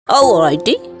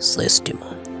Alrighty, says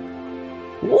Timon.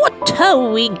 What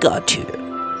have we got here?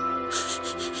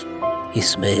 He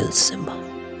smells Simba.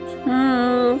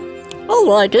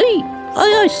 Alrighty,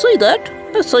 I see that.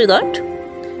 I see that.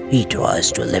 He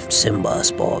tries to lift Simba's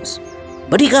paws,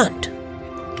 but he can't.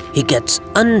 He gets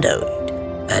under it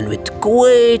and with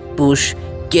great push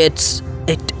gets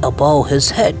it above his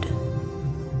head.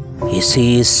 He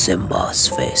sees Simba's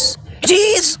face. It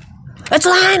is! It's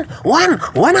lion!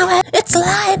 One away! It's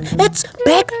lion! It's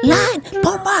big lion!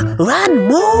 Pumbaa, run,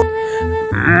 move!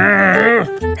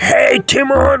 Hey,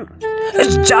 Timon!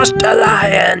 It's just a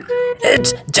lion!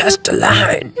 It's just a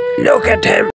lion! Look at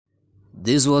him!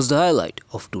 This was the highlight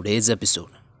of today's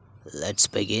episode. Let's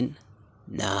begin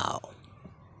now.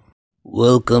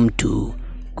 Welcome to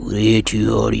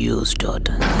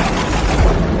CreativeAudios.in.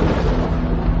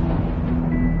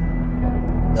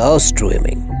 Now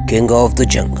streaming King of the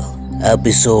Jungle,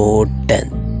 Episode 10.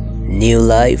 New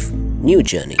life, new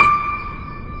journey.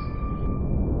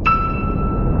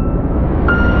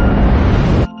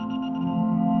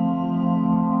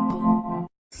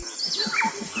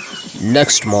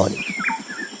 Next morning,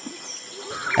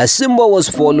 as Simba was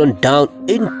fallen down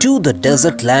into the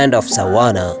desert land of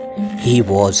Savannah, he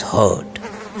was hurt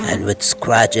and with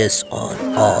scratches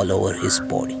on all over his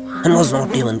body and was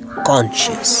not even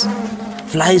conscious.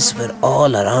 Flies were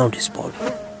all around his body,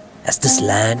 as this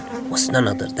land was none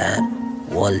other than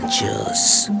Vulture's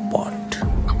spot.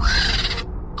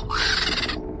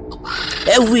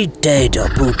 Every dead or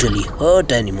brutally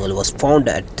hurt animal was found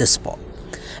at this spot,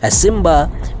 as Simba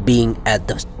being at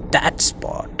that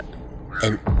spot,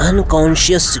 an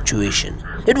unconscious situation,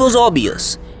 it was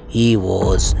obvious he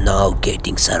was now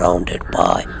getting surrounded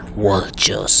by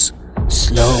vultures,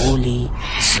 slowly.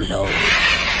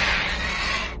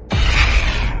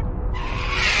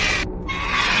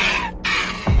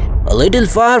 A little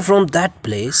far from that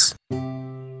place,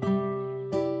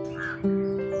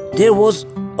 there was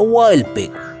a wild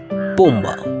pig,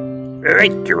 Pumbaa,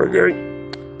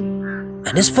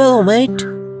 and his fellow mate,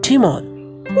 Timon.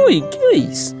 Oi,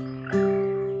 guys!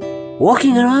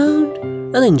 Walking around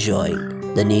and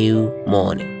enjoying the new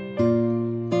morning.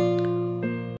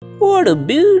 What a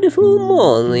beautiful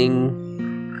morning,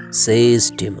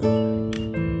 says Timon.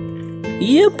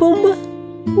 Yeah, Pumbaa,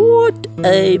 what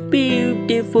a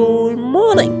beautiful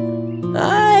morning.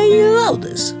 I love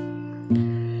this.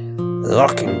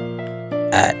 Looking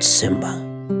at Simba,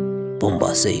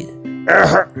 Pumbaa says,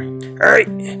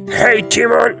 Hey,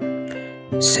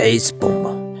 Timon! says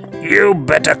Pumbaa. You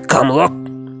better come look.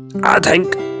 I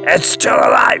think it's still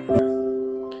alive.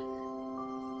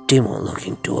 Timon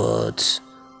looking towards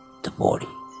the body,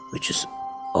 which is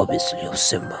obviously of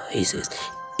Simba. He says,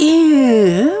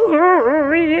 Ew!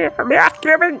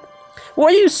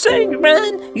 What are you saying,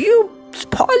 man? You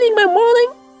spoiling my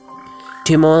morning?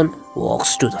 Timon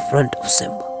walks to the front of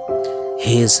Simba.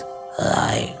 He is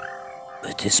lying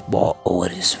with his paw over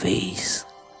his face.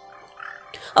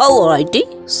 Alrighty,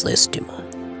 says Timon.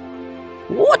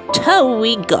 What have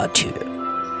we got here?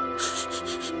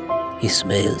 He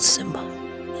smells Simba.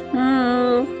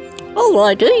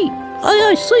 Alrighty,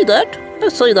 I see that. I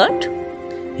see that.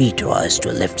 He tries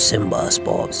to lift Simba's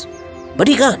paws, but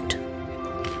he can't.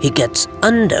 He gets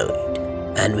under it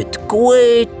and with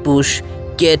great push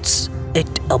gets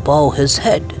it above his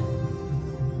head.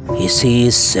 He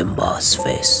sees Simba's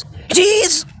face. It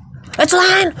is! It's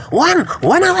lion! One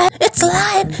away! It's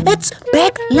lion! It's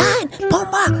big lion!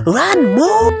 Pumbaa, run,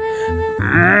 move!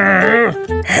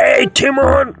 Hey,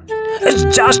 Timon! It's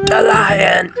just a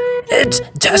lion! It's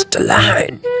just a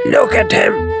lion! Look at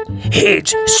him!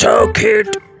 He's so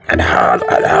cute and all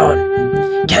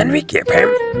alone. Can we keep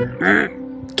him?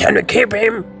 Can we keep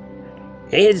him?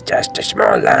 He's just a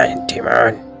small lion,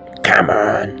 Timon. Come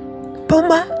on.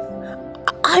 Pumbaa,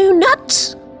 are you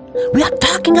nuts? We are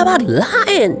talking about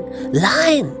lion.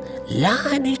 Lion,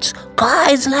 it's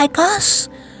guys like us.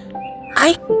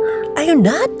 Are you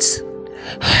nuts?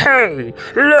 Hey,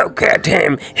 look at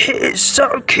him. He's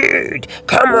so cute.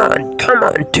 Come on,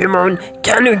 Timon.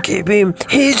 Can you keep him?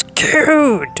 He's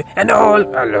cute and all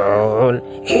alone.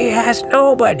 He has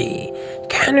nobody.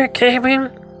 Can you keep him?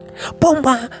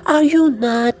 Pumbaa, are you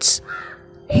nuts?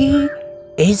 He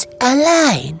is a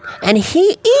lion and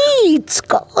he eats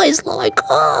guys like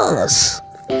us.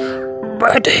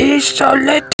 But he's so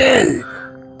little.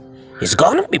 He's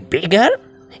gonna be bigger.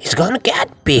 He's gonna get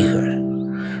bigger.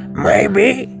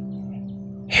 Maybe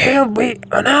he'll be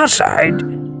on our side.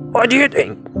 What do you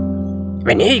think?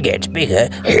 When he gets bigger,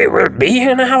 he will be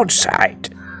on outside.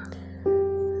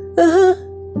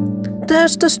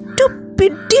 That's the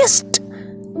stupidest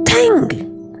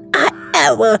thing I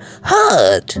ever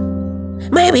heard.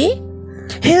 Maybe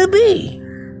he'll be.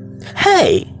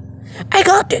 Hey, I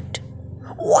got it.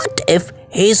 What if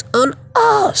he's on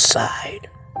our side?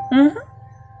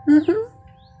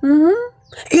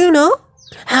 You know,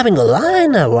 having a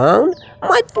lion around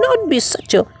might not be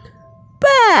such a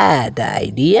bad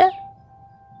idea.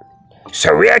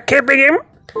 So we are keeping him?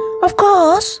 Of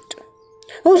course.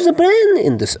 Who's the brain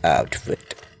in this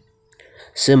outfit?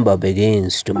 Simba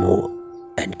begins to move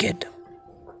and get up.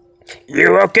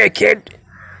 You okay, kid?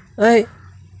 I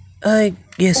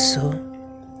guess so.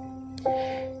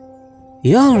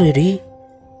 You're ready.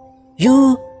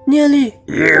 You nearly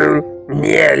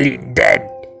dead.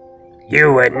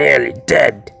 You were nearly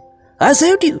dead. I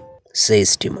saved you,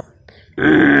 says Timon.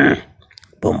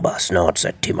 Pumbaa snorts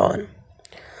at Timon.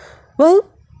 Well,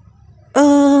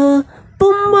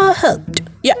 Pumbaa helped.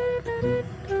 Yeah.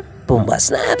 Pumbaa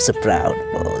snaps a proud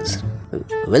pose.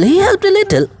 Well, he helped a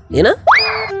little, you know?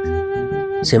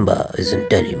 Simba is in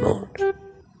Delhi mode.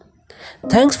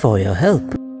 Thanks for your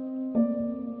help.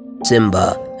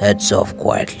 Simba heads off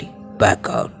quietly back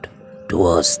out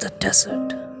towards the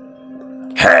desert.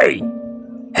 Hey,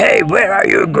 where are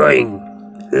you going,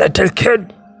 little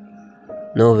kid?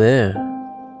 Nowhere.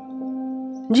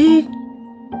 Gee,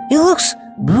 he looks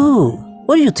blue.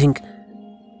 What do you think,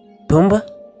 Pumbaa?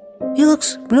 He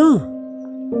looks blue.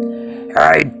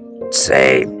 I'd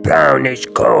say brownish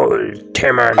gold,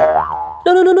 Timon.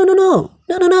 No.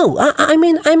 I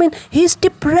mean, he's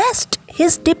depressed.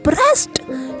 He's depressed.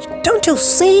 Don't you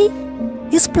see?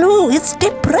 He's blue. He's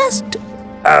depressed.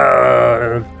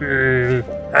 I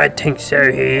think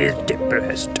so. He is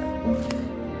depressed.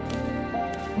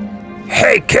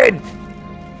 Hey, kid,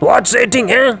 what's eating,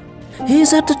 huh?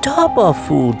 He's at the top of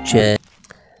food chain.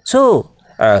 So,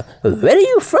 where are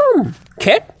you from,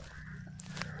 kid?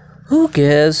 Who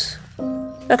cares?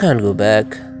 I can't go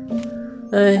back.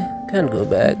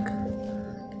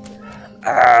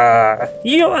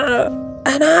 You are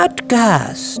an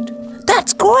outcast.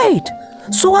 That's great.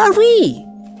 So are we.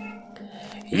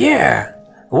 Yeah.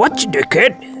 What you do,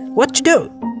 kid? What you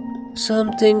do?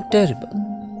 Something terrible.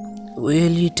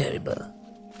 Really terrible.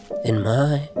 In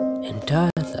my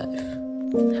entire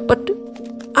life. But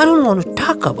I don't want to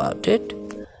talk about it.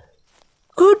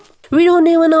 Good. We don't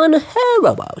even want to hear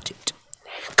about it.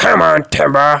 Come on,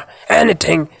 Timber.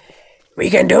 Anything we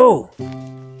can do.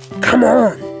 Come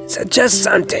on. Suggest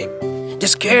something.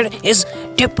 This kid is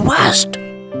depressed.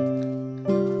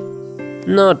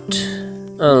 Not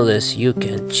unless you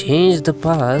can change the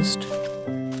past.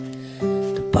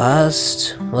 The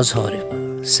past was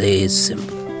horrible, says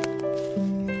Simba.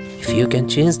 If you can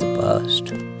change the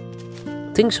past,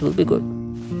 things will be good.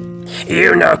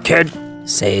 You know, kid,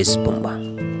 says Pumbaa.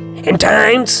 In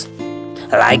times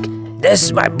like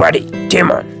this, my buddy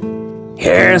Timon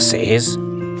here says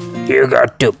you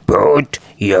got to put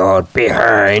your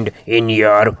behind in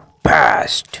your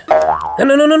past.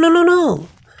 No.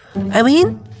 I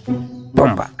mean,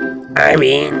 Pumbaa.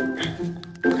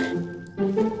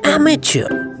 amateur.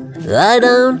 Lie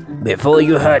down before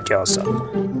you hurt yourself.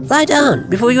 Lie down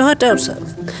before you hurt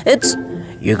yourself. It's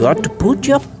you got to put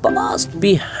your past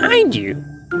behind you.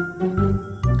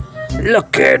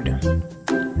 Look, kid,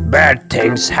 bad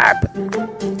things happen,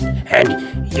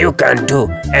 and you can't do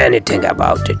anything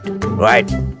about it, right?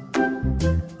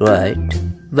 Right.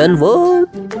 When world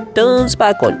turns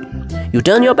back on you, you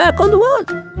turn your back on the world.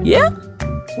 Yeah?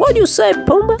 What do you say,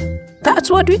 Pumbaa? That's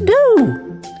what we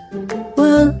do.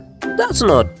 Well, that's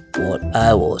not what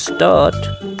I was taught,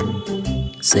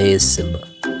 says Simba.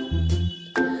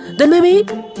 Then maybe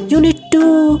you need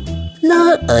to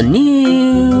learn a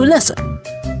new lesson.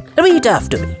 Repeat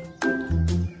after me.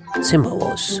 Simba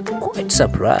was quite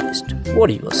surprised what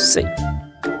he was saying.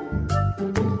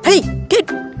 Hey,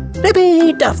 kid,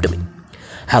 repeat after me.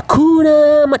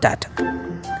 Hakuna Matata.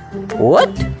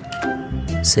 What?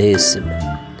 Says Simba.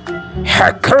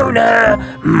 Hakuna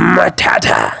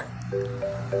Matata.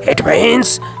 It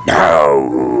means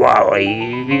no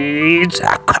worries.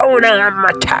 Hakuna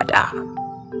Matata.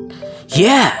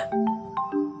 Yeah.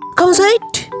 Come say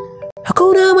it.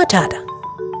 Hakuna Matata.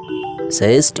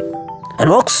 Says Tim and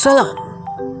walks along.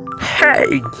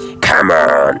 Hey, come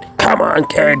on,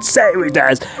 kid, say with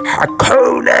us.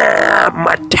 Hakuna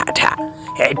Matata.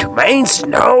 It means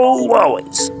no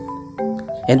worries.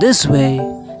 In this way,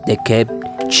 they kept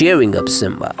cheering up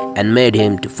Simba and made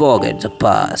him to forget the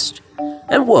past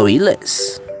and worry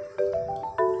less.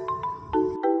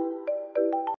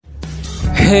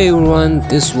 Hey everyone,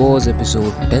 this was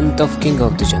episode 10th of King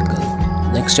of the Jungle.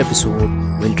 Next episode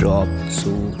will drop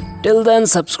soon. Till then,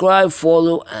 subscribe,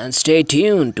 follow, and stay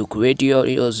tuned to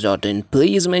createyours.in.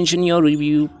 Please mention your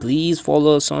review. Please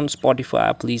follow us on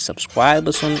Spotify. Please subscribe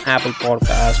us on Apple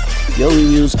Podcast. Your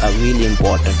reviews are really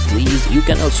important. Please, you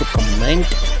can also comment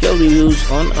your reviews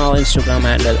on our Instagram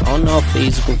handle, on our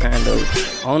Facebook handle,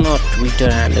 on our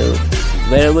Twitter handle,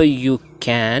 wherever you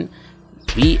can.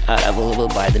 We are available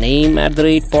by the name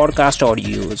 @podcast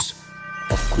audios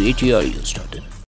of createyours.in.